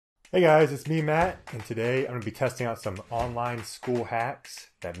Hey guys, it's me, Matt, and today I'm going to be testing out some online school hacks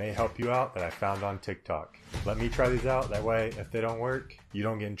that may help you out that I found on TikTok. Let me try these out, that way if they don't work, you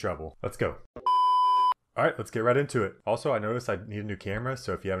don't get in trouble. Let's go. Alright, let's get right into it. Also, I noticed I need a new camera,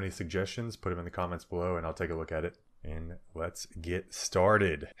 so if you have any suggestions, put them in the comments below and I'll take a look at it. And let's get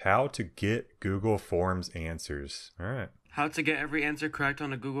started. How to get Google Forms answers. Alright. How to get every answer correct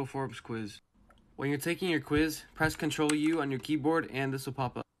on a Google Forms quiz. When you're taking your quiz, press Ctrl U on your keyboard and this will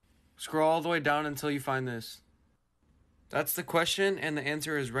pop up. Scroll all the way down until you find this. That's the question and the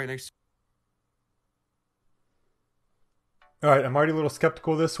answer is right next to it. Alright, I'm already a little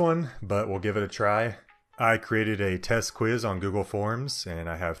skeptical of this one, but we'll give it a try. I created a test quiz on Google Forms and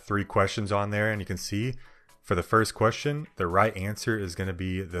I have 3 questions on there, and you can see for the first question, the right answer is going to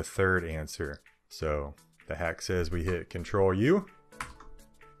be the third answer. So the hack says we hit Ctrl U,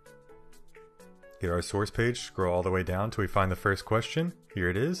 get our source page, scroll all the way down till we find the first question. Here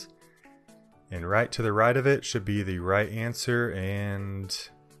it is. And right to the right of it should be the right answer, and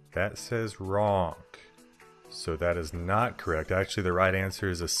that says wrong. So that is not correct. Actually, the right answer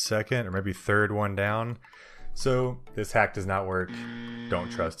is a second or maybe third one down. So this hack does not work.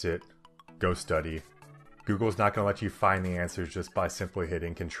 Don't trust it. Go study. Google's not going to let you find the answers just by simply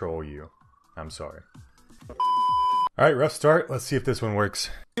hitting Control U. I'm sorry. Alright, rough start. Let's see if this one works.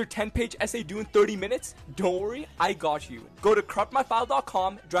 Your 10-page essay due in 30 minutes? Don't worry, I got you. Go to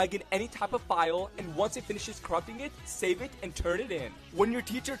corruptmyfile.com, drag in any type of file, and once it finishes corrupting it, save it and turn it in. When your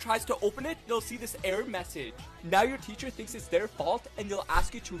teacher tries to open it, they'll see this error message. Now your teacher thinks it's their fault and they'll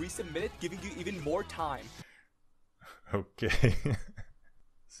ask you to resubmit it, giving you even more time. Okay.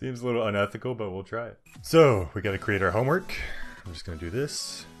 Seems a little unethical, but we'll try it. So, we got to create our homework. I'm just going to do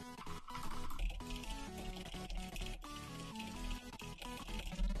this.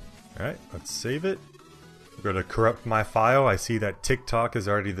 Alright, let's save it. Go to corrupt my file. I see that TikTok is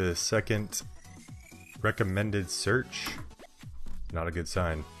already the second recommended search. Not a good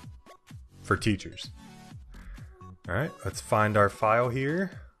sign for teachers. Alright, let's find our file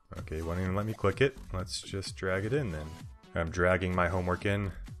here. Okay, it won't even let me click it. Let's just drag it in then. I'm dragging my homework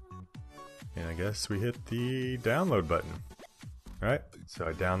in. And I guess we hit the download button. Alright, so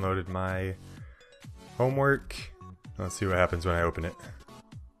I downloaded my homework. Let's see what happens when I open it.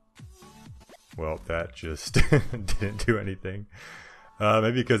 Well, that just didn't do anything.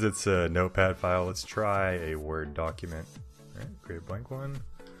 Maybe because it's a notepad file. Let's try a Word document. All right, create a blank one.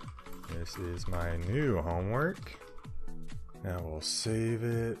 This is my new homework. Now we'll save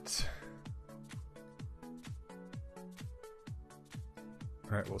it.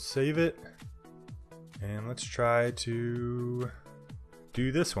 All right, we'll save it. And let's try to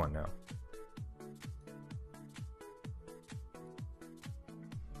do this one now.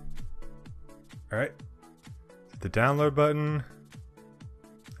 Alright, the download button,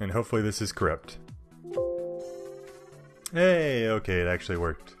 and hopefully this is corrupt. Hey, okay, it actually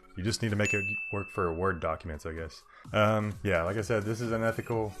worked. You just need to make it work for Word documents, I guess. Yeah, like I said, this is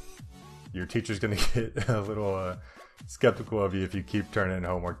unethical. Your teacher's gonna get a little skeptical of you if you keep turning in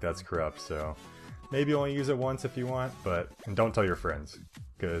homework that's corrupt, so maybe only use it once if you want, and don't tell your friends,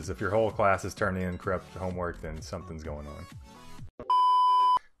 because if your whole class is turning in corrupt homework, then something's going on.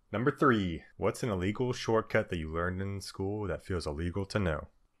 Number 3, what's an illegal shortcut that you learned in school that feels illegal to know?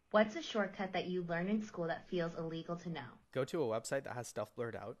 What's a shortcut that you learned in school that feels illegal to know? Go to a website that has stuff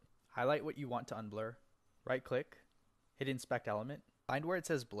blurred out, highlight what you want to unblur, right click, hit inspect element, find where it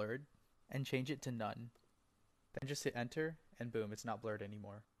says blurred, and change it to none. Then just hit enter, and boom, it's not blurred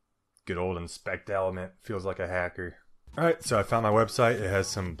anymore. Good old inspect element, feels like a hacker. Alright, so I found my website. It has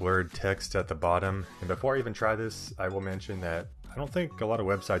some blurred text at the bottom. And before I even try this, I will mention that I don't think a lot of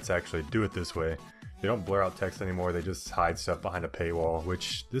websites actually do it this way. They don't blur out text anymore, they just hide stuff behind a paywall,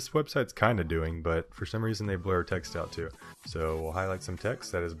 which this website's kind of doing, but for some reason they blur text out too. So we'll highlight some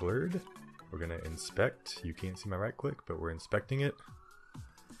text that is blurred. We're going to inspect. You can't see my right click, but we're inspecting it.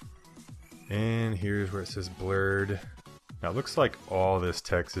 And here's where it says blurred. Now it looks like all this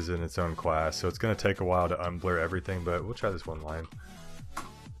text is in its own class, so it's going to take a while to unblur everything, but we'll try this one line.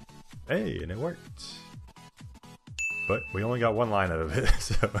 Hey, and it worked. But we only got one line out of it,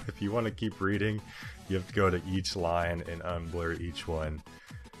 so if you want to keep reading, you have to go to each line and unblur each one.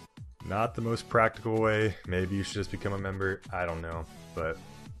 Not the most practical way. Maybe you should just become a member. I don't know, but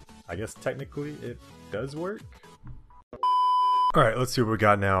I guess technically it does work. Alright, let's see what we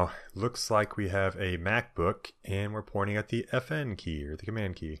got now. Looks like we have a MacBook, and we're pointing at the FN key, or the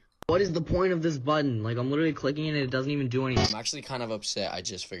command key. What is the point of this button? Like, I'm literally clicking it and it doesn't even do anything. I'm actually kind of upset. I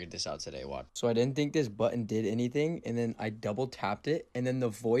just figured this out today. Watch. So I didn't think this button did anything, and then I double tapped it, and then the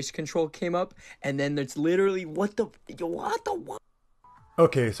voice control came up, and then there's literally what?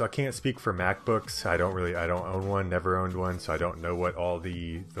 Okay, so I can't speak for MacBooks. I don't own one, never owned one, so I don't know what all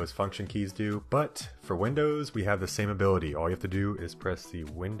those function keys do. But for Windows, we have the same ability. All you have to do is press the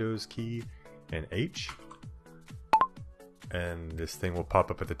Windows key and H, and this thing will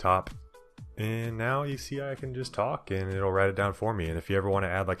pop up at the top. And now you see I can just talk and it'll write it down for me. And if you ever want to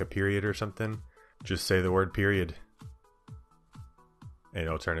add like a period or something, just say the word period and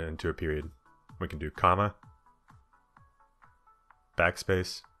it'll turn it into a period. We can do comma,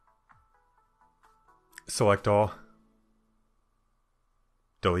 backspace, select all,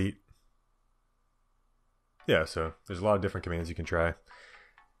 delete. Yeah, so there's a lot of different commands you can try.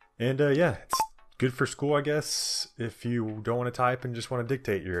 And yeah, it's good for school, I guess, if you don't want to type and just want to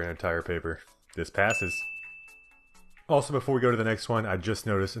dictate your entire paper. This passes. Also, before we go to the next one, I just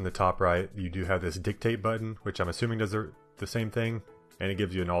noticed in the top right, you do have this dictate button, which I'm assuming does the same thing, and it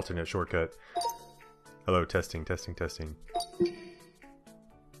gives you an alternate shortcut. Hello, testing, testing, testing.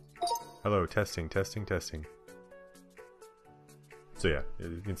 Hello, testing, testing, testing. So yeah,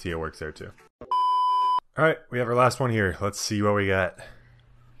 you can see it works there too. Alright, we have our last one here. Let's see what we got.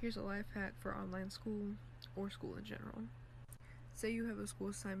 Here's a life hack for online school, or school in general. Say you have a school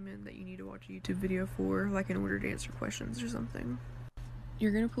assignment that you need to watch a YouTube video for, like in order to answer questions or something.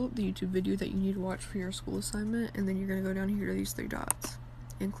 You're going to pull up the YouTube video that you need to watch for your school assignment, and then you're going to go down here to these three dots,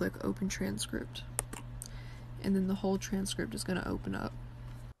 and click Open Transcript. And then the whole transcript is going to open up.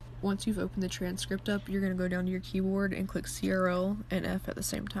 Once you've opened the transcript up, you're going to go down to your keyboard and click CRL and F at the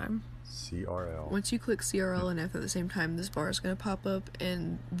same time. CRL. Once you click CRL and F at the same time, this bar is going to pop up,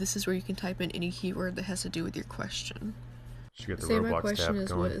 and this is where you can type in any keyword that has to do with your question. Should get the Say Roblox my question tab is,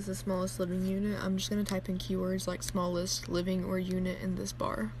 going. what is the smallest living unit? I'm just going to type in keywords like smallest, living, or unit in this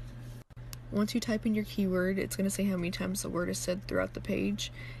bar. Once you type in your keyword, it's going to say how many times the word is said throughout the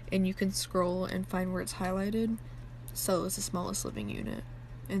page, and you can scroll and find where it's highlighted. So it's the smallest living unit.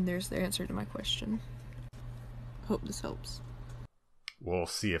 And there's the answer to my question. Hope this helps. We'll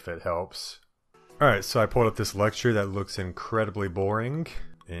see if it helps. Alright, so I pulled up this lecture that looks incredibly boring.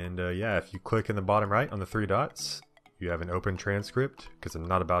 And yeah, if you click in the bottom right on the three dots, you have an open transcript, because I'm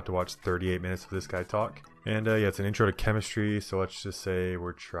not about to watch 38 minutes of this guy talk. And yeah, it's an intro to chemistry, so let's just say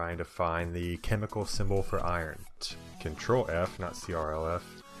we're trying to find the chemical symbol for iron. Control F, not CRLF.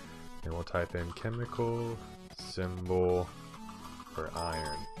 And we'll type in chemical symbol for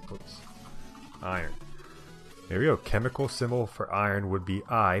iron. Oops. Iron. There we go. Chemical symbol for iron would be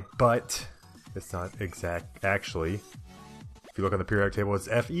I, but it's not exact actually. If you look on the periodic table, it's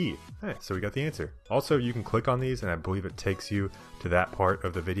Fe. Alright, so we got the answer. Also, you can click on these, and I believe it takes you to that part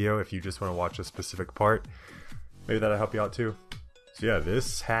of the video if you just want to watch a specific part. Maybe that'll help you out too. So yeah,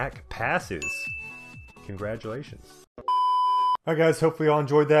 this hack passes. Congratulations. Alright guys, hopefully you all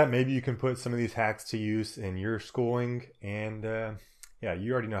enjoyed that. Maybe you can put some of these hacks to use in your schooling. And yeah,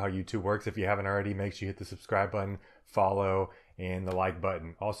 you already know how YouTube works. If you haven't already, make sure you hit the subscribe button, follow, and the like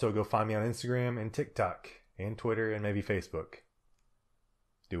button. Also, go find me on Instagram and TikTok and Twitter and maybe Facebook.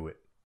 Do it.